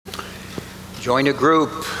Join a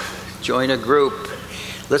group. Join a group.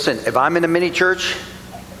 Listen, if I'm in a mini church,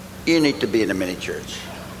 you need to be in a mini church.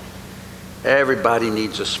 Everybody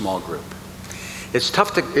needs a small group. It's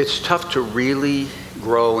tough to really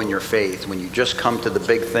grow in your faith when you just come to the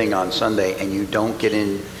big thing on Sunday and you don't get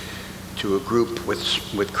into a group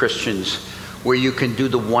with Christians where you can do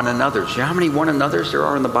the one another's. You know how many one another's there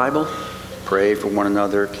are in the Bible? Pray for one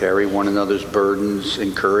another, carry one another's burdens,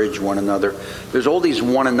 encourage one another. There's all these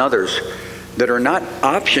one another's that are not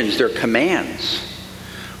options, they're commands.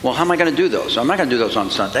 Well, how am I going to do those? I'm not going to do those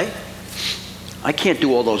on Sunday. I can't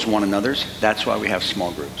do all those one another's. That's why we have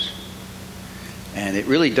small groups. And it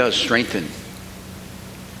really does strengthen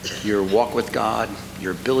your walk with God,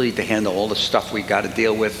 your ability to handle all the stuff we got to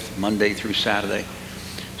deal with Monday through Saturday.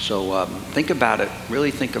 So think about it,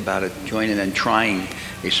 really think about it, joining and trying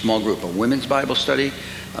a small group, a women's Bible study,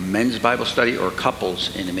 a men's Bible study, or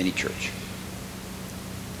couples in a mini church.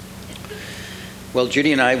 Well,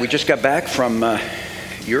 Judy and I, we just got back from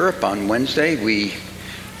Europe on Wednesday. We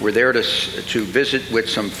were there to visit with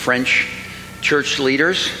some French church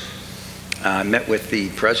leaders. Met with the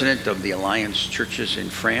president of the Alliance Churches in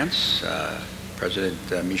France, President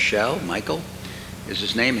Michael is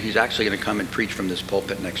his name. He's actually going to come and preach from this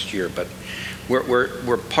pulpit next year. But we're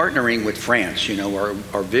partnering with France. You know,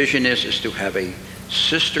 our vision is to have a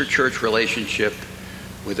sister church relationship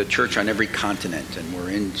with a church on every continent. And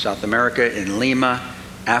we're in South America, in Lima,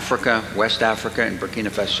 Africa, West Africa, and Burkina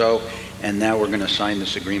Faso. And now we're going to sign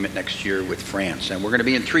this agreement next year with France. And we're going to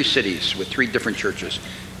be in 3 cities with 3 different churches.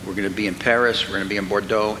 We're going to be in Paris, we're going to be in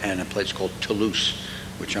Bordeaux, and a place called Toulouse,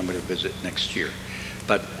 which I'm going to visit next year.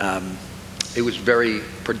 But it was very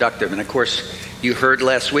productive. And of course, you heard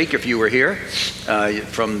last week, if you were here,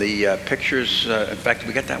 from the pictures. In fact,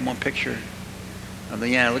 we got that one picture.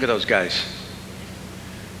 Yeah, look at those guys.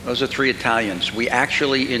 Those are 3 Italians. We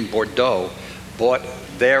actually, in Bordeaux, bought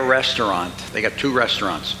their restaurant. They got 2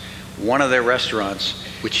 restaurants. One of their restaurants,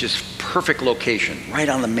 which is perfect location, right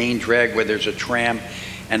on the main drag where there's a tram.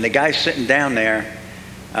 And the guy sitting down there,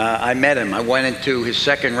 I met him. I went into his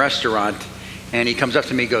second restaurant, and he comes up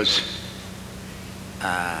to me and goes,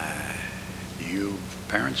 you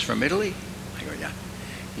parents from Italy? I go, yeah.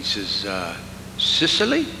 He says,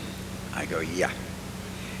 Sicily? I go, yeah.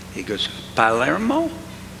 He goes, Palermo?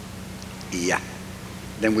 Yeah.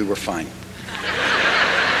 Then we were fine.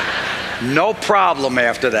 No problem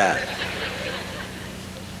after that.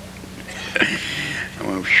 I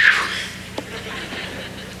went, whew.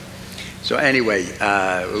 So anyway,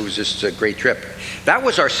 it was just a great trip. That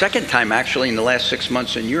was our second time actually in the last 6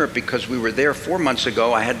 months in Europe, because we were there 4 months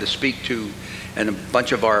ago. I had to speak to, and a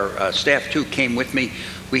bunch of our staff too came with me.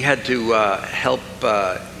 We had to help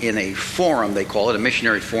in a forum, they call it, a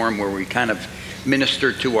missionary forum, where we kind of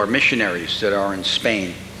minister to our missionaries that are in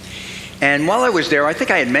Spain. And while I was there, I think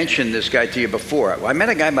I had mentioned this guy to you before. I met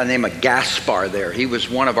a guy by the name of Gaspar there. He was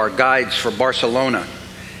one of our guides for Barcelona.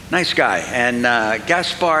 Nice guy. And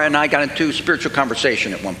Gaspar and I got into spiritual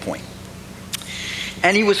conversation at one point.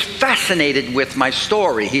 And he was fascinated with my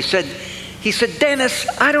story. He said, Dennis,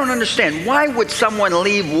 I don't understand. Why would someone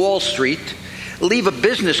leave Wall Street, leave a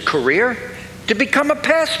business career to become a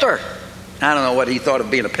pastor? I don't know what he thought of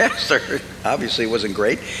being a pastor. Obviously, it wasn't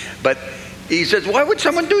great. But he says, why would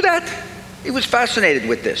someone do that? He was fascinated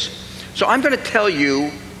with this. So I'm going to tell you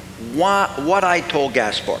what I told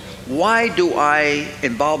Gaspar. Why do I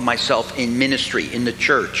involve myself in ministry, in the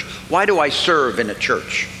church? Why do I serve in a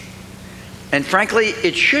church? And frankly,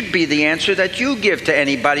 it should be the answer that you give to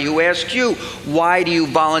anybody who asks you, why do you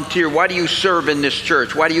volunteer? Why do you serve in this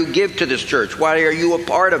church? Why do you give to this church? Why are you a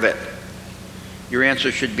part of it? Your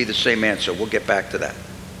answer should be the same answer. We'll get back to that.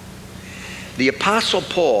 The Apostle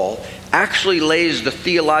Paul actually lays the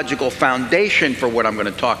theological foundation for what I'm going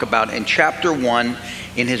to talk about in chapter 1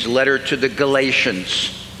 in his letter to the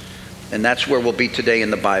Galatians. And that's where we'll be today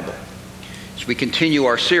in the Bible. As we continue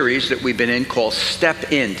our series that we've been in called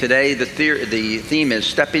Step In. Today the theme is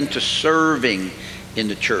Step Into Serving in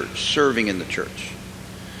the Church. Serving in the church.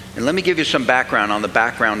 And let me give you some background on the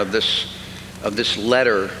background of this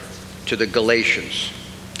letter to the Galatians.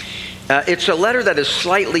 It's a letter that is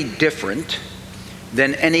slightly different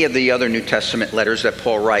than any of the other New Testament letters that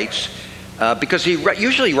Paul writes, because he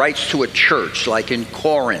usually writes to a church, like in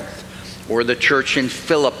Corinth, or the church in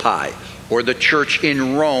Philippi, or the church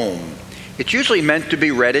in Rome. It's usually meant to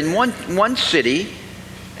be read in one city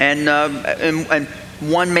and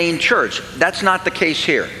one main church. That's not the case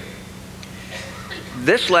here.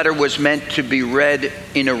 This letter was meant to be read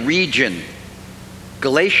in a region.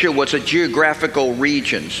 Galatia was a geographical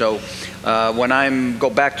region. So when I go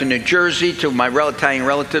back to New Jersey to my Italian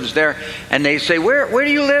relatives there, and they say, where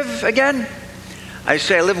do you live again? I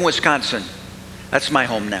say, I live in Wisconsin. That's my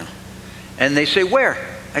home now. And they say, where?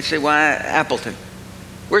 I say, well, Appleton.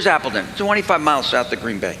 Where's Appleton? 25 miles south of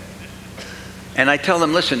Green Bay. And I tell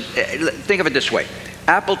them, listen, think of it this way.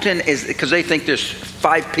 Appleton is, because they think there's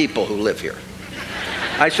 5 people who live here.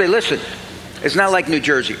 I say, listen, it's not like New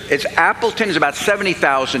Jersey. Appleton is about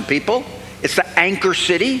 70,000 people. It's the anchor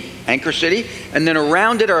city. And then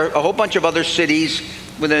around it are a whole bunch of other cities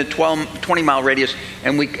within a 20-mile radius.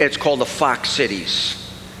 And it's called the Fox Cities.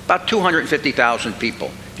 About 250,000 people,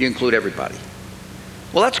 if you include everybody.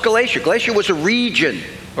 Well, that's Galatia. Galatia was a region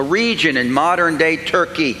in modern-day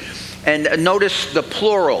Turkey. And notice the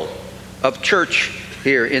plural of church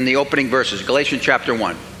here in the opening verses, Galatians chapter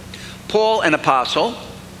 1. Paul, an apostle,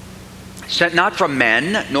 sent not from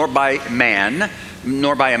men, nor by a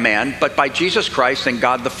man, but by Jesus Christ and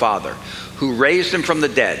God the Father, who raised him from the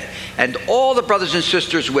dead. And all the brothers and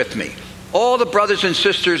sisters with me, all the brothers and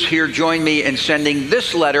sisters here join me in sending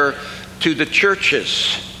this letter to the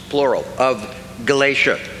churches, plural, of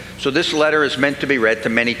Galatia. So this letter is meant to be read to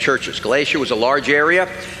many churches. Galatia was a large area,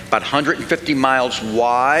 about 150 miles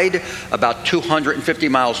wide, about 250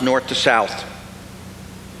 miles north to south.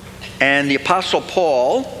 And the Apostle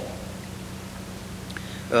Paul,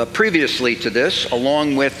 previously to this,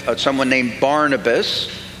 along with someone named Barnabas,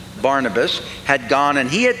 had gone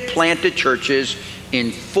and he had planted churches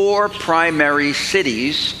in 4 primary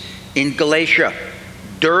cities in Galatia: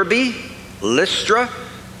 Derbe, Lystra,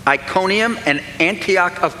 Iconium, and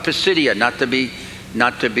Antioch of Pisidia, not to be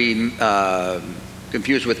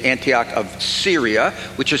confused with Antioch of Syria,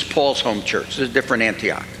 which is Paul's home church. This is a different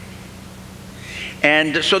Antioch.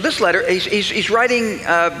 And so this letter, he's writing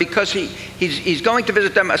because he's going to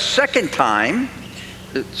visit them a second time,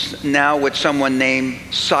 now with someone named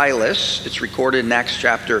Silas. It's recorded in Acts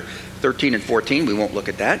chapter 13 and 14. We won't look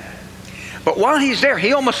at that. But while he's there,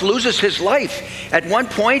 he almost loses his life. At one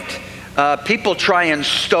point, people try and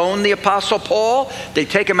stone the Apostle Paul. They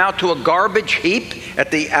take him out to a garbage heap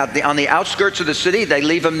on the outskirts of the city. They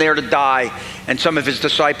leave him there to die. And some of his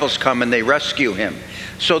disciples come and they rescue him.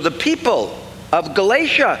 So the people of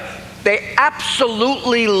Galatia, they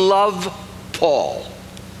absolutely love Paul.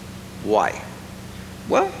 Why?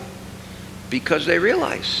 Well, because they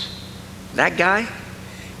realize that guy,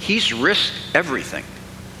 he's risked everything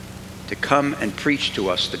to come and preach to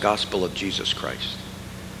us the gospel of Jesus Christ.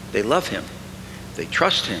 They love him. They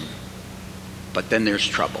trust him. But then there's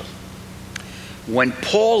trouble. When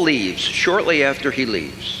Paul leaves, shortly after he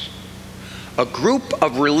leaves, a group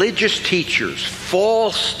of religious teachers,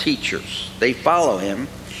 false teachers, they follow him,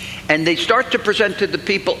 and they start to present to the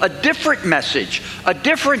people a different message, a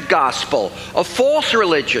different gospel, a false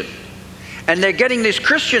religion. And they're getting these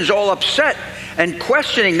Christians all upset and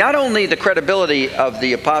questioning not only the credibility of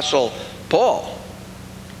the Apostle Paul,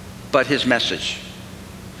 but his message.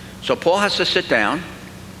 So Paul has to sit down.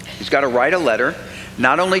 He's got to write a letter,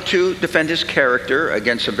 not only to defend his character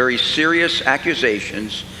against some very serious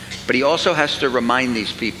accusations, but he also has to remind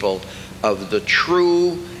these people of the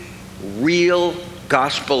true, real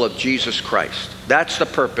gospel of Jesus Christ. That's the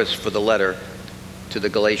purpose for the letter to the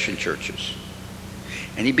Galatian churches.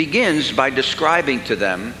 And he begins by describing to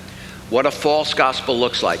them what a false gospel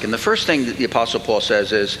looks like. And the first thing that the Apostle Paul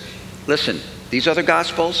says is, listen, these other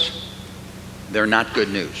gospels, they're not good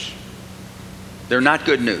news. They're not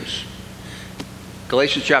good news.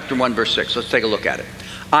 Galatians chapter 1, verse 6. Let's take a look at it.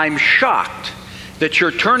 I'm shocked that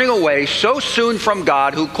you're turning away so soon from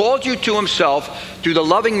God, who called you to himself through the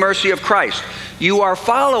loving mercy of Christ. You are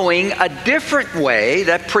following a different way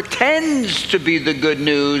that pretends to be the good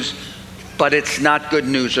news, but it's not good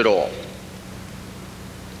news at all.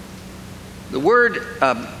 The word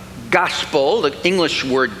gospel, the English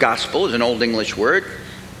word gospel is an old English word.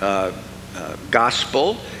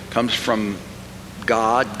 Gospel comes from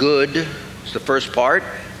God, good is the first part.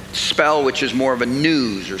 Spell, which is more of a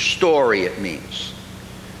news or story, it means.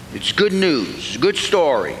 It's good news, good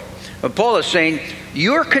story. But Paul is saying,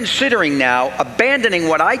 you're considering now abandoning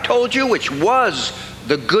what I told you, which was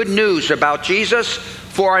the good news about Jesus,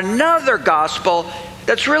 for another gospel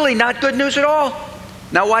that's really not good news at all.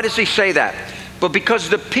 Now, why does he say that? But because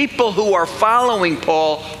the people who are following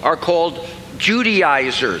Paul are called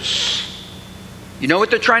Judaizers. You know what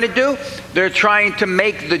they're trying to do? They're trying to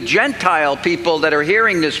make the Gentile people that are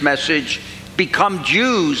hearing this message become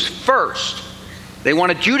Jews first. They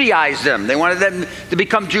want to Judaize them. They wanted them to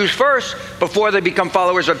become Jews first before they become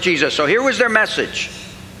followers of Jesus. So here was their message.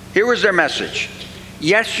 Here was their message.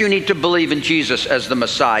 Yes, you need to believe in Jesus as the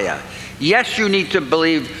Messiah. Yes, you need to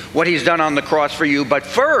believe what he's done on the cross for you. But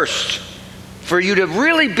first, for you to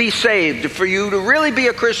really be saved, for you to really be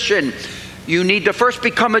a Christian, you need to first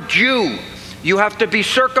become a Jew. You have to be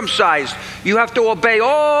circumcised. You have to obey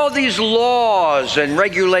all these laws and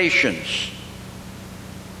regulations.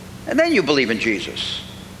 And then you believe in Jesus.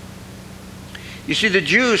 You see, the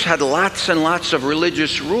Jews had lots and lots of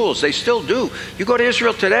religious rules. They still do. You go to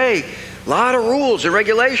Israel today, a lot of rules and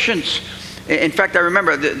regulations. In fact, I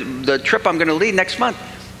remember the trip I'm going to lead next month.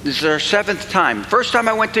 This is our 7th time. First time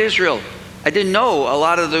I went to Israel, I didn't know a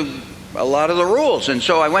lot of the rules. And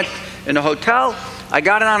so I went in a hotel. I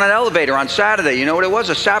got on an elevator on Saturday. You know what it was?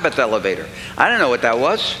 A Sabbath elevator. I didn't know what that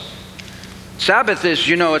was. Sabbath is,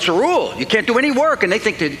 it's a rule. You can't do any work. And they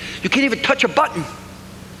think that you can't even touch a button.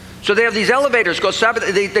 So they have these elevators called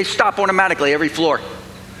Sabbath. They stop automatically every floor.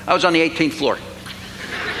 I was on the 18th floor.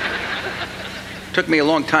 Took me a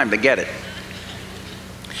long time to get it.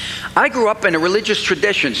 I grew up in a religious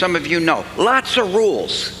tradition. Some of you know. Lots of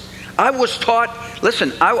rules. I was taught,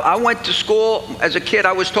 listen, I went to school as a kid.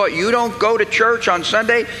 I was taught you don't go to church on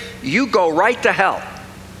Sunday. You go right to hell.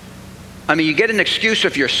 I mean, you get an excuse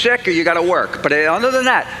if you're sick or you got to work. But other than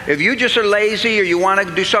that, if you just are lazy or you want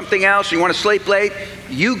to do something else, you want to sleep late,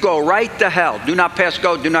 you go right to hell. Do not pass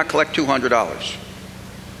go. Do not collect $200.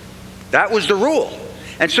 That was the rule.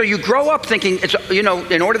 And so you grow up thinking,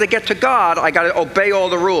 in order to get to God, I got to obey all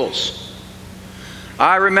the rules.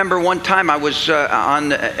 I remember one time I was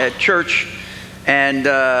at church, and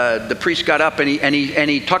the priest got up and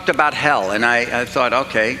he talked about hell, and I thought,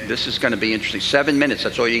 okay, this is going to be interesting. 7 minutes,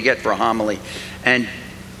 that's all you get for a homily. And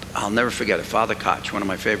I'll never forget it. Father Koch, one of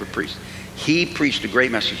my favorite priests, he preached a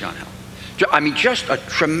great message on hell. I mean, just a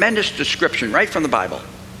tremendous description right from the Bible.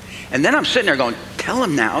 And then I'm sitting there going, tell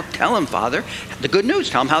him, Father, the good news.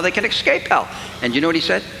 Tell him how they can escape hell. And you know what he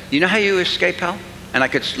said? You know how you escape hell? And I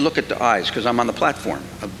could look at the eyes because I'm on the platform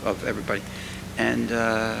of everybody. And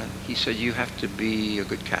he said, you have to be a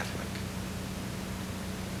good Catholic.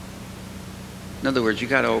 In other words, you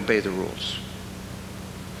got to obey the rules.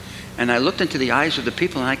 And I looked into the eyes of the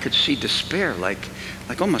people and I could see despair, like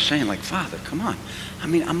almost saying, like, Father, come on. I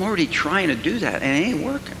mean, I'm already trying to do that and it ain't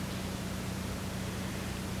working.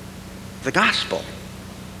 The gospel,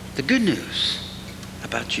 the good news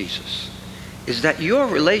about Jesus, is that your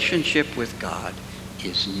relationship with God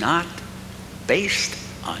is not based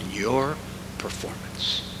on your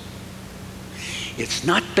performance. It's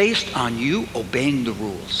not based on you obeying the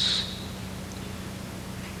rules.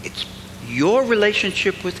 It's your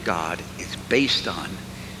relationship with God is based on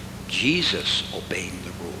Jesus obeying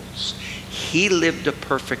the rules. He lived a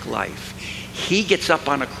perfect life. He gets up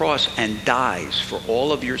on a cross and dies for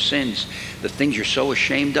all of your sins, the things you're so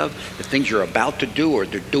ashamed of, the things you're about to do or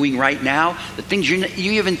they're doing right now, the things you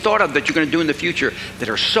even thought of that you're going to do in the future that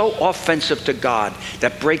are so offensive to God,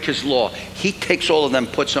 that break his law. He takes all of them,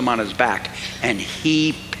 puts them on his back, and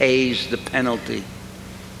he pays the penalty.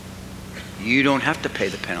 You don't have to pay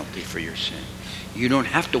the penalty for your sin. You don't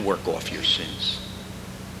have to work off your sins.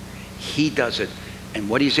 He does it. And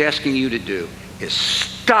what he's asking you to do is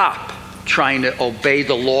stop trying to obey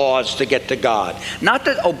the laws to get to God. Not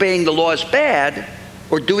that obeying the law is bad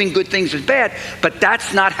or doing good things is bad, but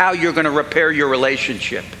that's not how you're going to repair your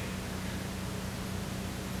relationship.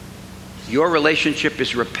 Your relationship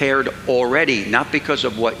is repaired already, not because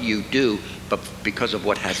of what you do, but because of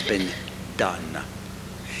what has been done.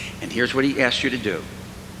 And here's what he asks you to do.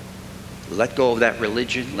 Let go of that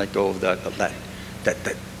religion, let go of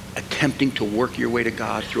that attempting to work your way to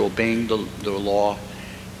God through obeying the law,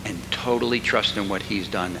 and totally trust in what he's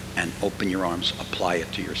done and open your arms, apply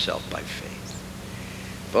it to yourself by faith.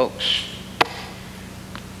 Folks,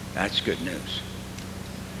 that's good news.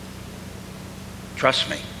 Trust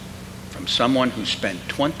me, from someone who spent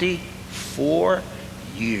 24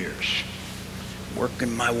 years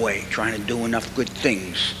working my way, trying to do enough good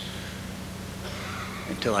things,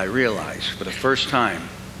 until I realize for the first time,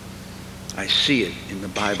 I see it in the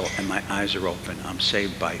Bible and my eyes are open. I'm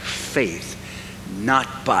saved by faith,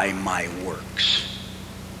 not by my works.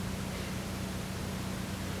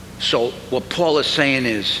 So what Paul is saying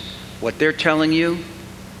is, what they're telling you,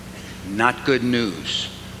 not good news.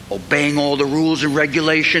 Obeying all the rules and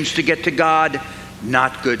regulations to get to God,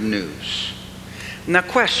 not good news. Now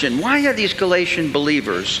question, why are these Galatian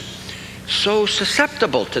believers so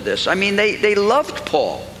susceptible to this? I mean, they loved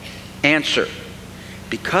Paul. Answer,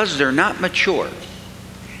 because they're not mature.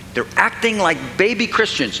 They're acting like baby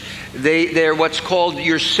Christians. They're what's called,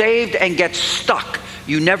 you're saved and get stuck.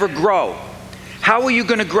 You never grow. How are you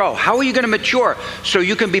going to grow? How are you going to mature so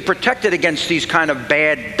you can be protected against these kind of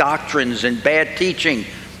bad doctrines and bad teaching?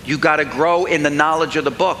 You got to grow in the knowledge of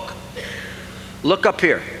the book. Look up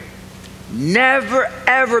here. Never,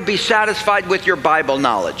 ever be satisfied with your Bible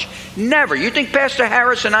knowledge. Never. You think Pastor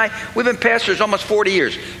Harris and I, we've been pastors almost 40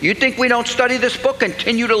 years. You think we don't study this book,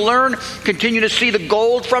 continue to learn, continue to see the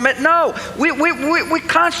gold from it? No. We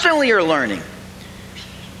constantly are learning.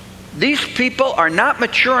 These people are not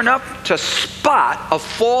mature enough to spot a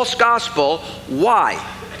false gospel. Why?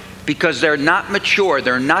 Because they're not mature.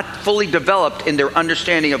 They're not fully developed in their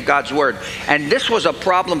understanding of God's word. And this was a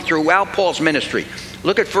problem throughout Paul's ministry.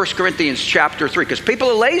 Look at 1 Corinthians chapter 3, because people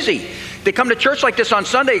are lazy. They come to church like this on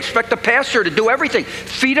Sunday, expect the pastor to do everything,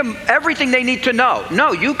 feed them everything they need to know.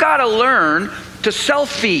 No, you got to learn to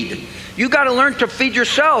self-feed. You got to learn to feed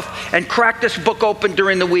yourself and crack this book open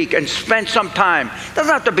during the week and spend some time. It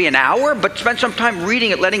doesn't have to be an hour, but spend some time reading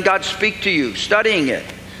it, letting God speak to you, studying it.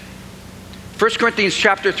 1 Corinthians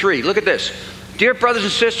chapter 3, look at this. Dear brothers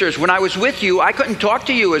and sisters, when I was with you, I couldn't talk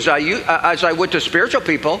to you as I would to spiritual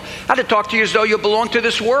people. I had to talk to you as though you belonged to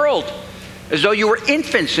this world, as though you were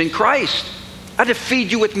infants in Christ. I had to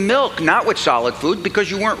feed you with milk, not with solid food, because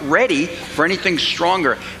you weren't ready for anything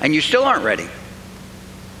stronger, and you still aren't ready.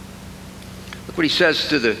 Look what he says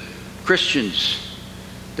to the Christians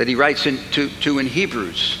that he writes to in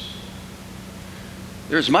Hebrews.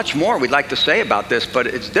 There's much more we'd like to say about this, but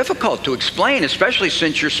it's difficult to explain, especially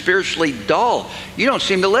since you're spiritually dull. You don't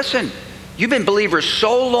seem to listen. You've been believers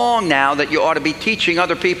so long now that you ought to be teaching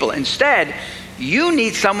other people. Instead, you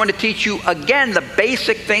need someone to teach you again the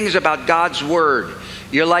basic things about God's word.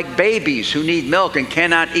 You're like babies who need milk and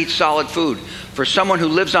cannot eat solid food. For someone who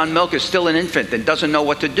lives on milk is still an infant and doesn't know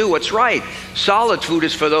what to do, what's right. Solid food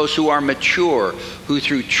is for those who are mature, who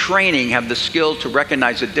through training have the skill to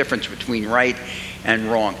recognize the difference between right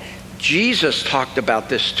and wrong. Jesus talked about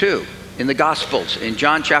this too in the Gospels, in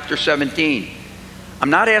John chapter 17.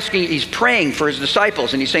 I'm not asking, he's praying for his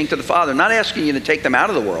disciples, and he's saying to the Father, I'm not asking you to take them out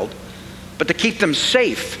of the world, but to keep them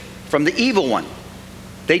safe from the evil one.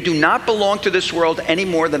 They do not belong to this world any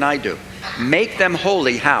more than I do. Make them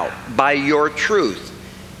holy. How? By your truth.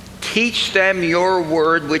 Teach them your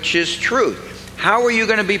word, which is truth. How are you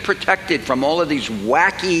going to be protected from all of these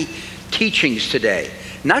wacky teachings today?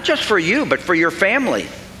 Not just for you, but for your family.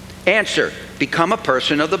 Answer, become a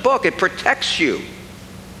person of the book. It protects you.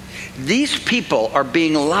 These people are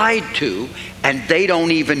being lied to, and they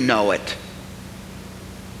don't even know it.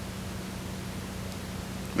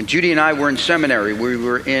 When Judy and I were in seminary, we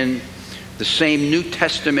were in the same New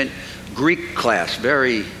Testament Greek class.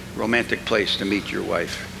 Very romantic place to meet your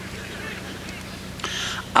wife.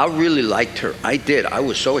 I really liked her. I did. I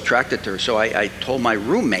was so attracted to her. So I told my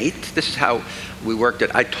roommate, this is how we worked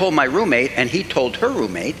it. I told my roommate, and he told her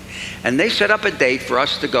roommate, and they set up a date for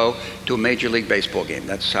us to go to a Major League Baseball game.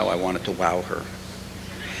 That's how I wanted to wow her.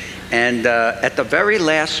 And at the very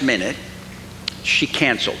last minute, she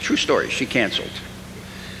canceled. True story, she canceled.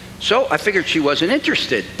 So I figured she wasn't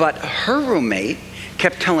interested, but her roommate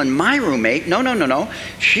kept telling my roommate, no,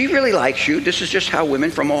 she really likes you. This is just how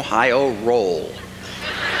women from Ohio roll.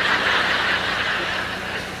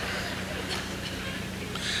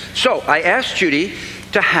 So I asked Judy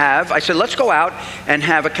I said, let's go out and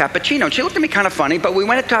have a cappuccino. And she looked at me kind of funny, but we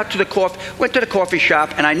went out to the coffee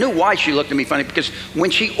shop, and I knew why she looked at me funny, because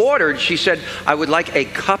when she ordered, she said, I would like a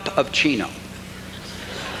cup of chino.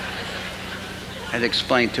 I had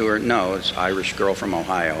explained to her, no, it's Irish girl from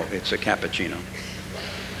Ohio. It's a cappuccino.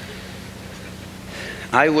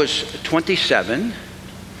 I was 27.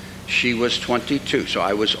 She was 22. So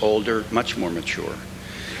I was older, much more mature.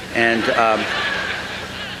 And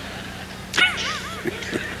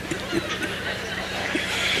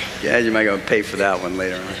yeah, you might go pay for that one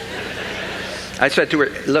later on. I said to her,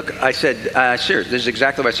 look, I said, seriously, this is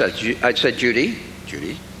exactly what I said. I said, Judy,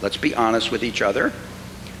 let's be honest with each other.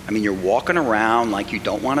 I mean, you're walking around like you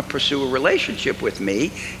don't want to pursue a relationship with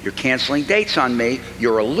me. You're canceling dates on me.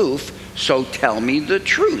 You're aloof. So tell me the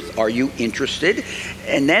truth. Are you interested?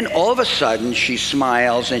 And then all of a sudden she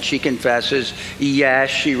smiles and she confesses, yes,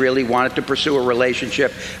 she really wanted to pursue a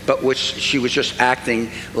relationship, but she was just acting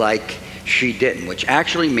like she didn't, which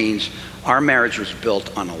actually means our marriage was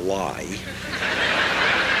built on a lie.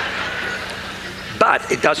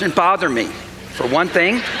 But it doesn't bother me. For one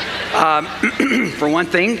thing,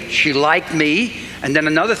 she liked me. And then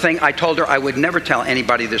another thing, I told her I would never tell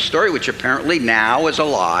anybody this story, which apparently now is a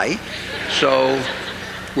lie. So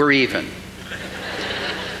we're even.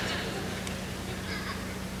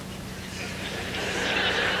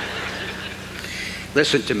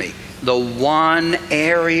 Listen to me. The one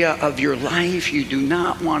area of your life you do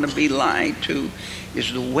not want to be lied to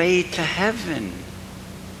is the way to heaven.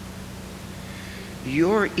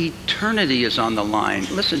 Your eternity is on the line.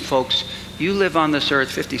 Listen, folks, You live on this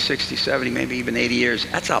earth 50, 60, 70, maybe even 80 years.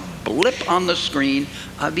 That's a blip on the screen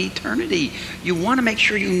of eternity. You want to make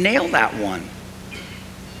sure you nail that one.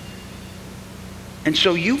 And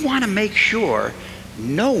so you want to make sure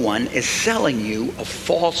no one is selling you a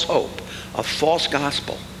false hope, a false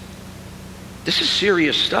gospel. This is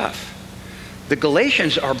serious stuff. The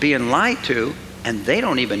Galatians are being lied to, and they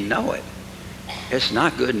don't even know it. It's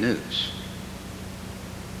not good news.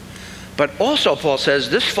 But also, Paul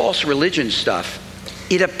says, this false religion stuff,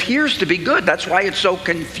 it appears to be good. That's why it's so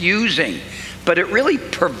confusing. But it really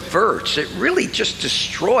perverts. It really just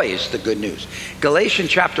destroys the good news.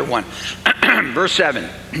 Galatians chapter 1, verse 7.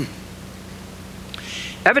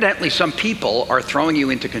 Evidently, some people are throwing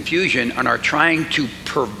you into confusion and are trying to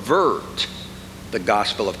pervert the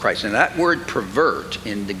gospel of Christ. And that word pervert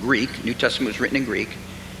in the Greek, New Testament was written in Greek,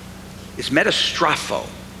 is metastropho.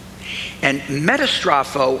 And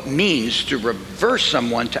metastropho means to reverse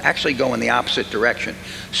someone to actually go in the opposite direction.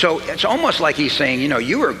 So it's almost like he's saying,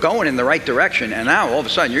 you were going in the right direction, and now all of a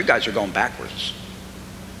sudden you guys are going backwards.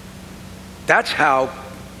 That's how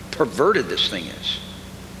perverted this thing is.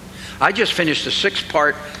 I just finished a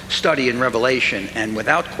 6-part study in Revelation, and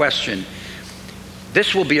without question,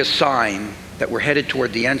 this will be a sign that we're headed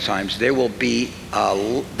toward the end times. There will be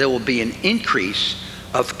an increase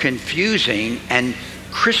of confusing and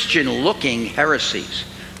Christian-looking heresies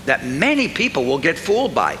that many people will get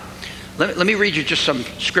fooled by. Let me read you just some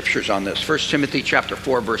scriptures on this. 1 Timothy chapter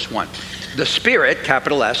 4, verse 1. The Spirit,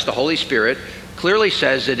 capital S, the Holy Spirit, clearly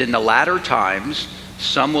says that in the latter times,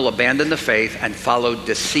 some will abandon the faith and follow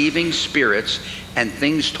deceiving spirits and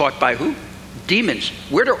things taught by who? Demons.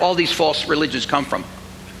 Where do all these false religions come from?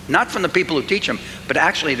 Not from the people who teach them, but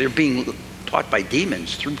actually they're being taught by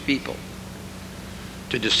demons through people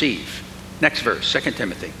to deceive. Next verse, 2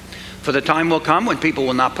 Timothy. For the time will come when people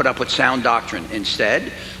will not put up with sound doctrine.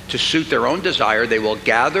 Instead, to suit their own desire, they will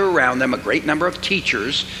gather around them a great number of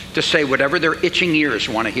teachers to say whatever their itching ears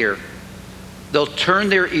want to hear. They'll turn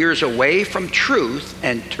their ears away from truth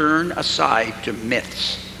and turn aside to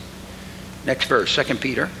myths. Next verse, 2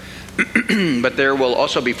 Peter. But there will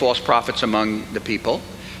also be false prophets among the people,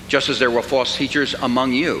 just as there were false teachers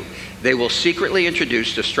among you. They will secretly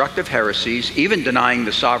introduce destructive heresies, even denying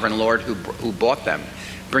the sovereign Lord who bought them,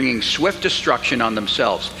 bringing swift destruction on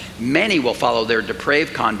themselves. Many will follow their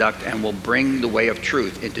depraved conduct and will bring the way of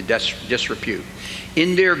truth into disrepute.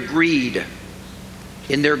 In their greed,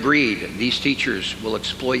 these teachers will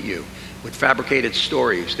exploit you with fabricated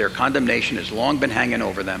stories. Their condemnation has long been hanging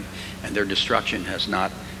over them, and their destruction has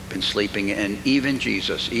not been sleeping. And even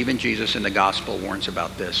Jesus in the gospel warns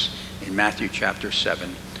about this in Matthew chapter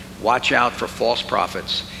 7. Watch out for false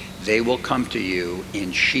prophets. They will come to you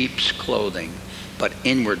in sheep's clothing, but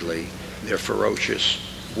inwardly they're ferocious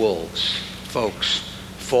wolves. Folks,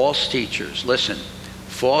 false teachers, listen,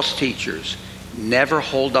 false teachers never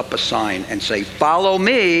hold up a sign and say, follow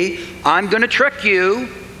me, I'm going to trick you.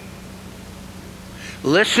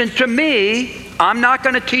 Listen to me, I'm not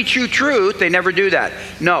going to teach you truth. They never do that.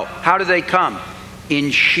 No, how do they come?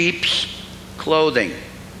 In sheep's clothing.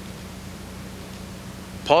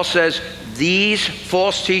 Paul says these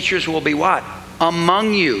false teachers will be what?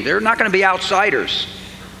 Among you. They're not going to be outsiders.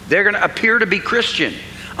 They're going to appear to be Christian.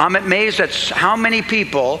 I'm amazed at how many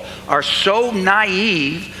people are so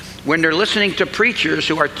naive when they're listening to preachers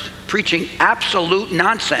who are preaching absolute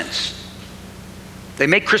nonsense. They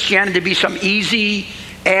make Christianity be some easy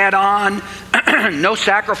add-on, no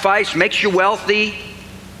sacrifice, makes you wealthy,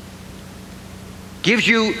 gives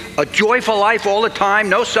you a joyful life all the time,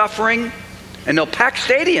 no suffering. And they'll pack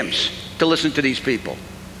stadiums to listen to these people.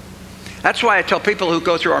 That's why I tell people who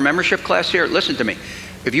go through our membership class here, listen to me.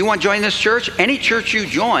 If you want to join this church, any church you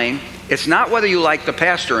join, it's not whether you like the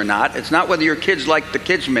pastor or not. It's not whether your kids like the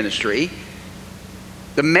kids ministry.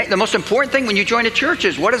 The most important thing when you join a church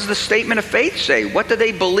is, what does the statement of faith say? What do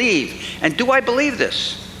they believe? And do I believe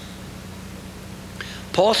this?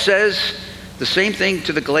 Paul says the same thing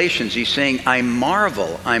to the Galatians. He's saying, I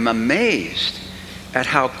marvel, I'm amazed at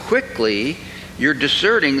how quickly you're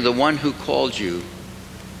deserting the one who called you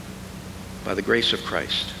by the grace of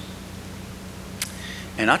Christ.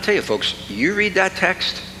 And I'll tell you, folks, you read that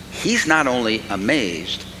text, he's not only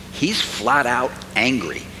amazed, he's flat out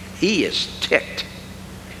angry. He is ticked.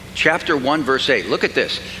 Chapter 1, verse 8, look at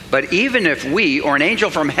this. But even if we, or an angel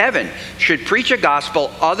from heaven, should preach a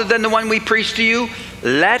gospel other than the one we preach to you,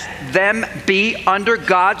 let them be under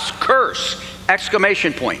God's curse.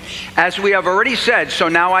 Exclamation point. As we have already said, so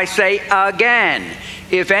now I say again,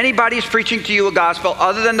 if anybody's preaching to you a gospel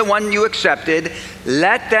other than the one you accepted,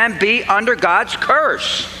 let them be under God's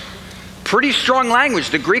curse. Pretty strong language.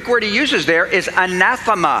 The Greek word he uses there is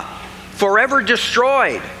anathema. forever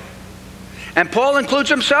destroyed. And Paul includes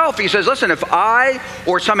himself. He says, listen, if I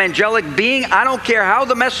or some angelic being, I don't care how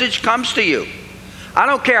the message comes to you. I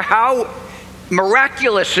don't care how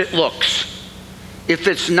miraculous it looks. If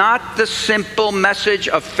it's not the simple message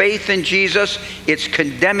of faith in Jesus, it's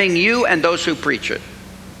condemning you and those who preach it.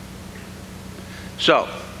 So,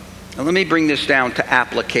 now let me bring this down to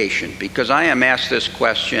application, because I am asked this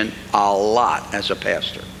question a lot as a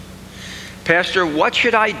pastor. Pastor, what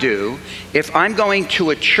should I do if I'm going to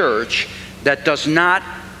a church that does not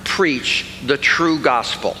preach the true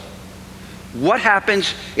gospel? What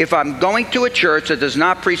happens if I'm going to a church that does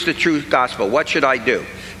not preach the true gospel? What should I do?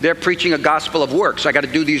 They're preaching a gospel of works. I got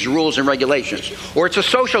to do these rules and regulations. Or it's a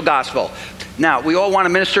social gospel. Now, we all want to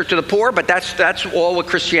minister to the poor, but that's all what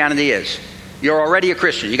Christianity is. You're already a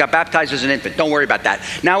Christian. You got baptized as an infant. Don't worry about that.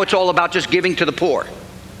 Now it's all about just giving to the poor.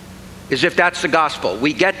 As if that's the gospel.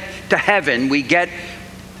 We get to heaven, we get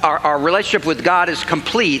our relationship with God is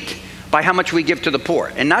complete by how much we give to the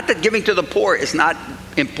poor. And not that giving to the poor is not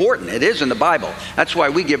important. It is in the Bible. That's why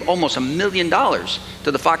we give almost $1 million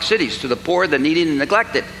to the Fox Cities, to the poor, the needy, and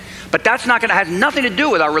neglected. But that's not going to have nothing to do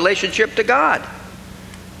with our relationship to God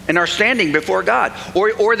and our standing before God.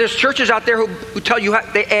 Or there's churches out there who tell you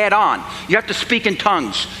they add on. You have to speak in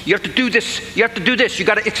tongues. You have to do this. You have to do this. You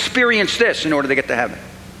got to experience this in order to get to heaven.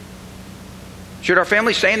 Should our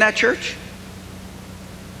family stay in that church?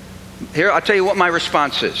 Here, I'll tell you what my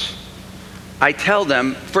response is. I tell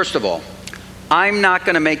them, first of all, I'm not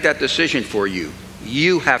going to make that decision for you.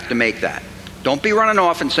 You have to make that. Don't be running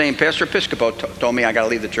off and saying, Pastor Episcopo told me I got to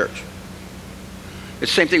leave the church.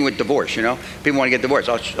 It's the same thing with divorce, you know. People want to get divorced.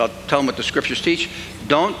 I'll tell them what the scriptures teach.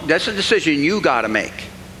 That's a decision you got to make.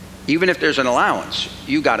 Even if there's an allowance,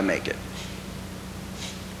 you got to make it.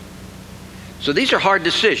 So these are hard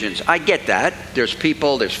decisions. I get that. There's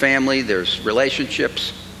people, there's family, there's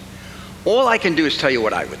relationships. All I can do is tell you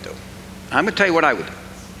what I would do. I'm going to tell you what I would do.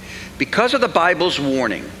 Because of the Bible's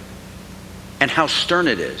warning and how stern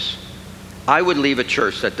it is, I would leave a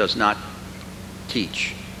church that does not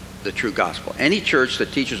teach the true gospel. Any church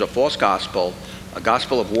that teaches a false gospel, a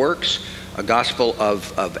gospel of works, a gospel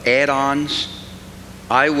of add-ons,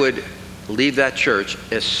 I would leave that church,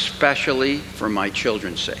 especially for my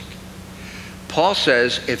children's sake. Paul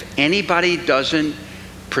says, if anybody doesn't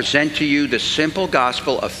present to you the simple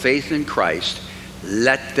gospel of faith in Christ,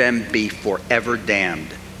 let them be forever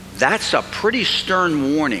damned. That's a pretty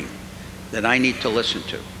stern warning that I need to listen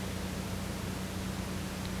to.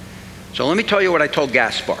 So let me tell you what I told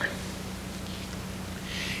Gaspar.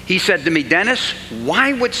 He said to me, Dennis,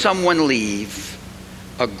 why would someone leave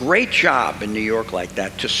a great job in New York like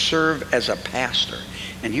that to serve as a pastor?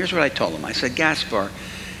 And here's what I told him. I said, Gaspar,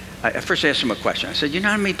 I first asked him a question. I said, you know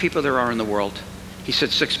how many people there are in the world? He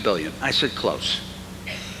said 6 billion. I said, close.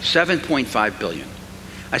 7.5 billion.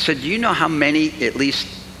 I said, do you know how many, at least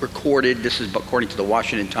recorded, this is according to the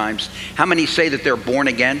Washington Times, how many say that they're born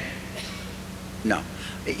again? No.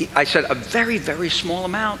 I said, a very, very small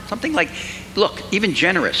amount. Something like, look, even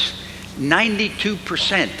generous,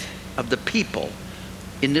 92% of the people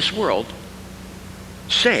in this world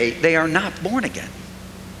say they are not born again.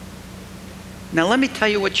 Now let me tell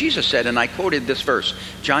you what Jesus said, and I quoted this verse,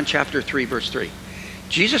 John chapter 3, verse 3.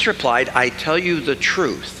 Jesus replied, I tell you the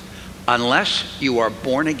truth, unless you are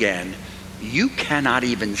born again, you cannot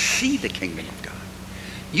even see the kingdom of God.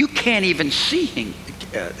 You can't even see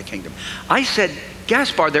the kingdom. I said,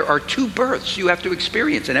 Gaspar, there are 2 births you have to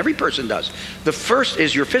experience, and every person does. The first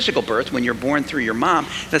is your physical birth, when you're born through your mom.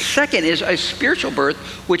 The second is a spiritual birth,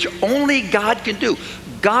 which only God can do.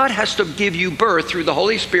 God has to give you birth through the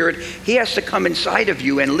Holy Spirit. He has to come inside of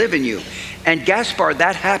you and live in you. And Gaspar,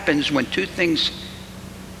 that happens when 2 things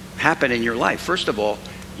happen in your life. First of all,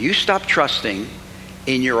 you stop trusting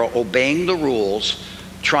in your obeying the rules,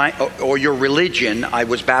 or your religion. I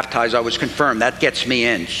was baptized, I was confirmed, that gets me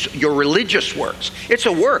in. Your religious works. It's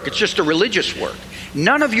a work, it's just a religious work.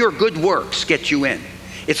 None of your good works get you in.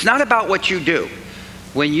 It's not about what you do.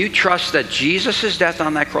 When you trust that Jesus' death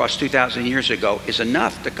on that cross 2,000 years ago is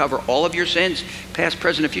enough to cover all of your sins, past,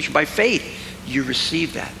 present, and future, by faith, you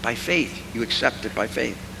receive that. By faith, you accept it by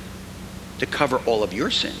faith to cover all of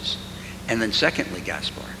your sins. And then secondly,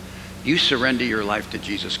 Gaspar, you surrender your life to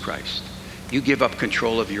Jesus Christ. You give up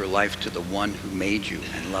control of your life to the one who made you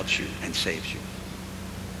and loves you and saves you.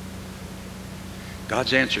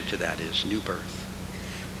 God's answer to that is new birth.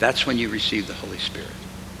 That's when you receive the Holy Spirit.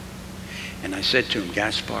 And I said to him,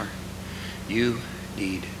 Gaspar, you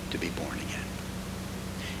need to be born again.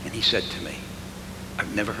 And he said to me,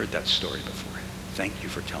 I've never heard that story before. Thank you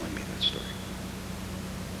for telling me that story.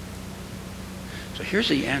 So here's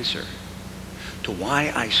the answer to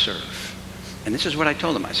why I serve. And this is what I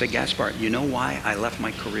told him. I said, Gaspar, you know why I left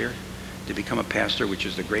my career to become a pastor, which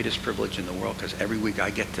is the greatest privilege in the world, because every week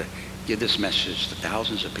I get to give this message to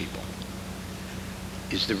thousands of people,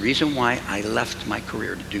 is the reason why I left my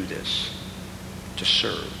career to do this, to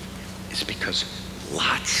serve, is because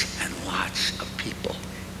lots and lots of people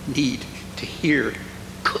need to hear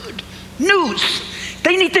good news.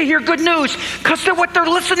 They need to hear good news because what they're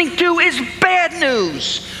listening to is bad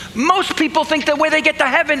news. Most people think the way they get to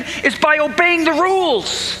heaven is by obeying the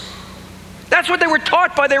rules. That's what they were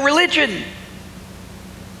taught by their religion.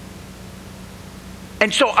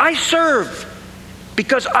 And so I serve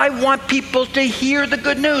because I want people to hear the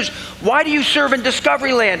good news. Why do you serve in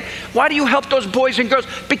Discovery Land? Why do you help those boys and girls?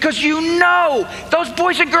 Because you know those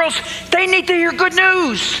boys and girls, they need to hear good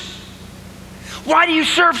news. Why do you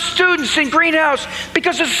serve students in Greenhouse?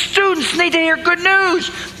 Because the students need to hear good news.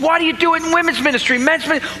 Why do you do it in women's ministry, men's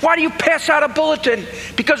ministry? Why do you pass out a bulletin?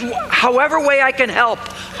 Because however way I can help,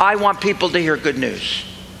 I want people to hear good news.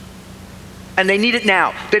 And they need it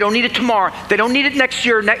now. They don't need it tomorrow. They don't need it next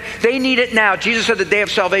year. They need it now. Jesus said the day of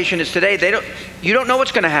salvation is today. You don't know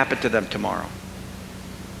what's going to happen to them tomorrow.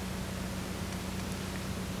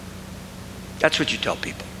 That's what you tell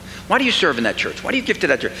people. Why do you serve in that church? Why do you give to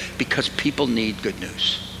that church? Because people need good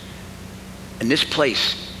news. And this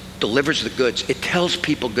place delivers the goods. It tells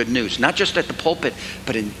people good news, not just at the pulpit,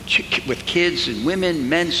 but with kids and women,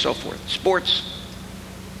 men, so forth, sports.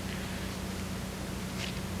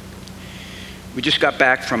 We just got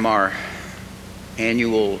back from our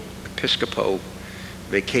annual Episcopal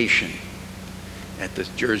vacation at the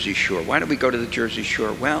Jersey Shore. Why did we go to the Jersey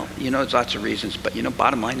Shore? Well, there's lots of reasons, but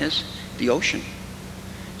bottom line is the ocean.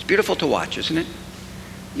 It's beautiful to watch, isn't it?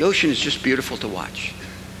 The ocean is just beautiful to watch,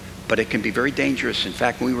 but it can be very dangerous. In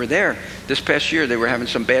fact, when we were there this past year, they were having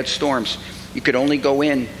some bad storms. You could only go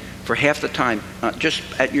in for half the time, just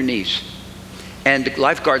at your knees. And the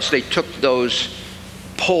lifeguards, they took those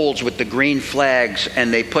poles with the green flags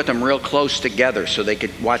and they put them real close together so they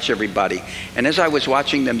could watch everybody. And as I was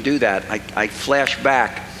watching them do that, I flashed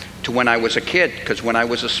back to when I was a kid, because when I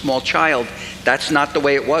was a small child, that's not the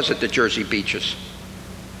way it was at the Jersey beaches.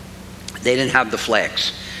 They didn't have the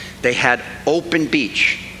flags. They had open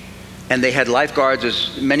beach, and they had lifeguards,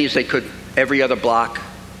 as many as they could, every other block.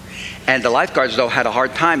 And the lifeguards, though, had a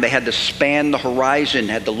hard time. They had to span the horizon,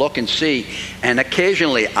 had to look and see. And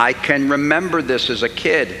occasionally, I can remember this as a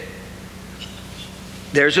kid,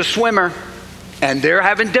 there's a swimmer, and they're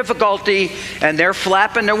having difficulty, and they're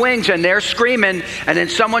flapping their wings, and they're screaming, and then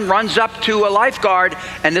someone runs up to a lifeguard,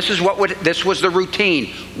 and this was the routine.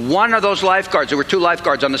 One of those lifeguards, there were two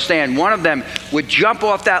lifeguards on the stand, one of them would jump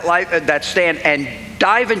off that stand and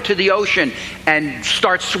dive into the ocean and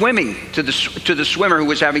start swimming to the swimmer who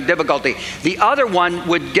was having difficulty. The other one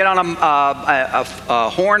would get on a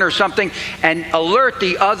horn or something and alert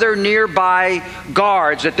the other nearby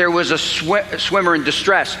guards that there was a swimmer in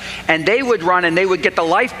distress. And they would run and they would get the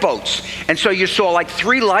lifeboats. And so you saw like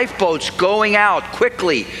 3 lifeboats going out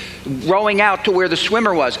quickly, rowing out to where the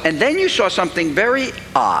swimmer was. And then you saw something very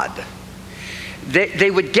odd.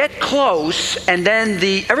 They would get close, and then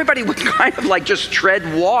everybody would kind of like just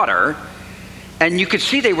tread water, and you could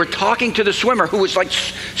see they were talking to the swimmer, who was like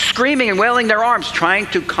screaming and wailing their arms, trying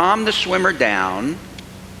to calm the swimmer down.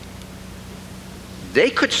 They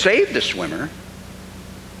could save the swimmer,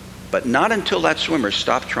 but not until that swimmer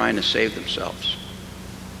stopped trying to save themselves.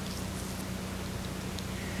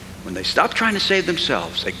 When they stopped trying to save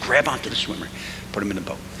themselves, they grab onto the swimmer, put him in the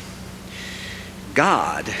boat.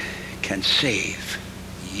 God can save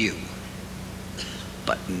you,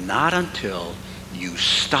 but not until you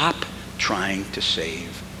stop trying to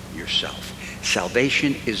save yourself.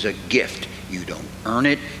 Salvation is a gift. You don't earn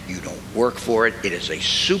it. You don't work for it. It is a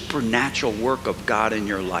supernatural work of God in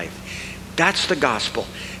your life. That's the gospel.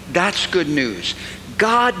 That's good news.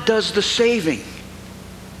 God does the saving.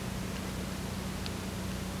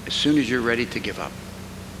 As soon as you're ready to give up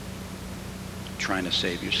trying to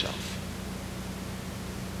save yourself.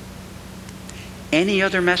 Any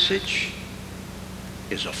other message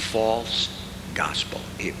is a false gospel.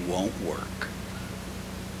 It won't work.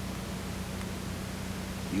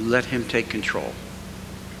 You let him take control,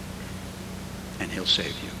 and he'll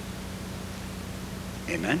save you.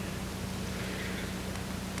 Amen?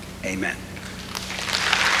 Amen.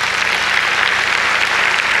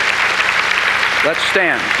 Let's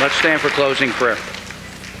stand. Let's stand for closing prayer.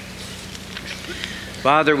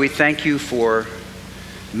 Father, we thank you for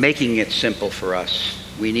making it simple for us.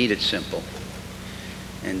 We need it simple.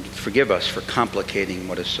 And forgive us for complicating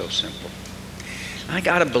what is so simple. I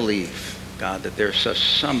got to believe, God, that there's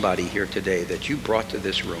somebody here today that you brought to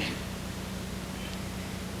this room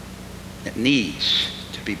that needs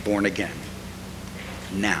to be born again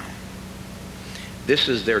now. This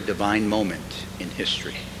is their divine moment in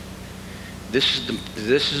history. This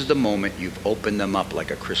is the moment you've opened them up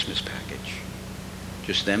like a Christmas package.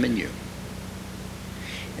 Just them and you.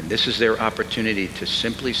 And this is their opportunity to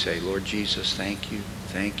simply say, Lord Jesus, thank you.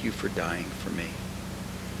 Thank you for dying for me.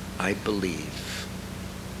 I believe.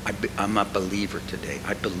 I'm a believer today.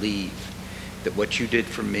 I believe that what you did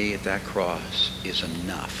for me at that cross is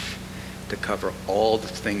enough to cover all the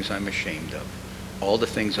things I'm ashamed of, all the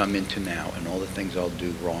things I'm into now, and all the things I'll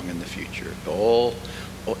do wrong in the future.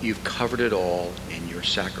 You've covered it all in your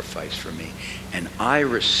sacrifice for me. And I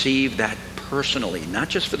receive that personally, not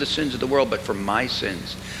just for the sins of the world, but for my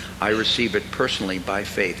sins. I receive it personally by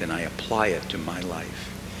faith, and I apply it to my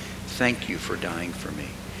life. Thank you for dying for me.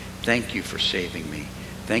 Thank you for saving me.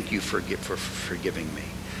 Thank you for forgiving me.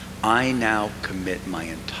 I now commit my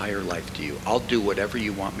entire life to you. I'll do whatever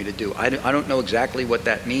you want me to do. I don't know exactly what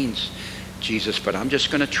that means, Jesus, but I'm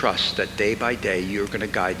just going to trust that day by day you're going to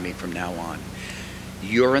guide me from now on.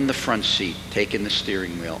 You're in the front seat, taking the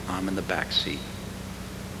steering wheel. I'm in the back seat.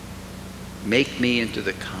 Make me into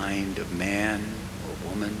the kind of man or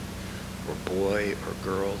woman or boy or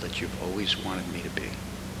girl that you've always wanted me to be.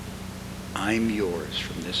 I'm yours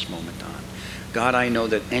from this moment on. God, I know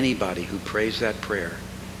that anybody who prays that prayer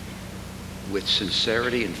with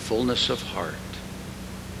sincerity and fullness of heart,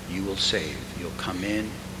 you will save. You'll come in,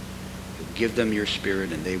 you'll give them your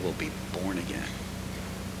spirit, and they will be born again.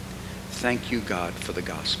 Thank you, God, for the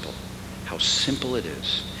gospel. How simple it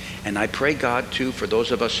is. And I pray, God, too, for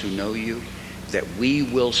those of us who know you, that we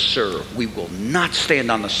will serve. We will not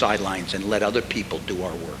stand on the sidelines and let other people do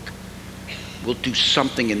our work. We'll do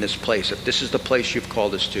something in this place, if this is the place you've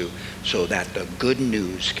called us to, so that the good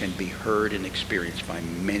news can be heard and experienced by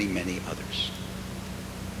many, many others.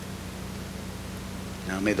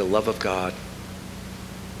 Now may the love of God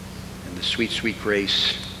and the sweet, sweet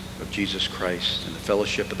grace of Jesus Christ and the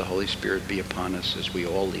fellowship of the Holy Spirit be upon us as we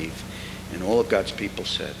all leave. And all of God's people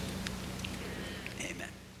said,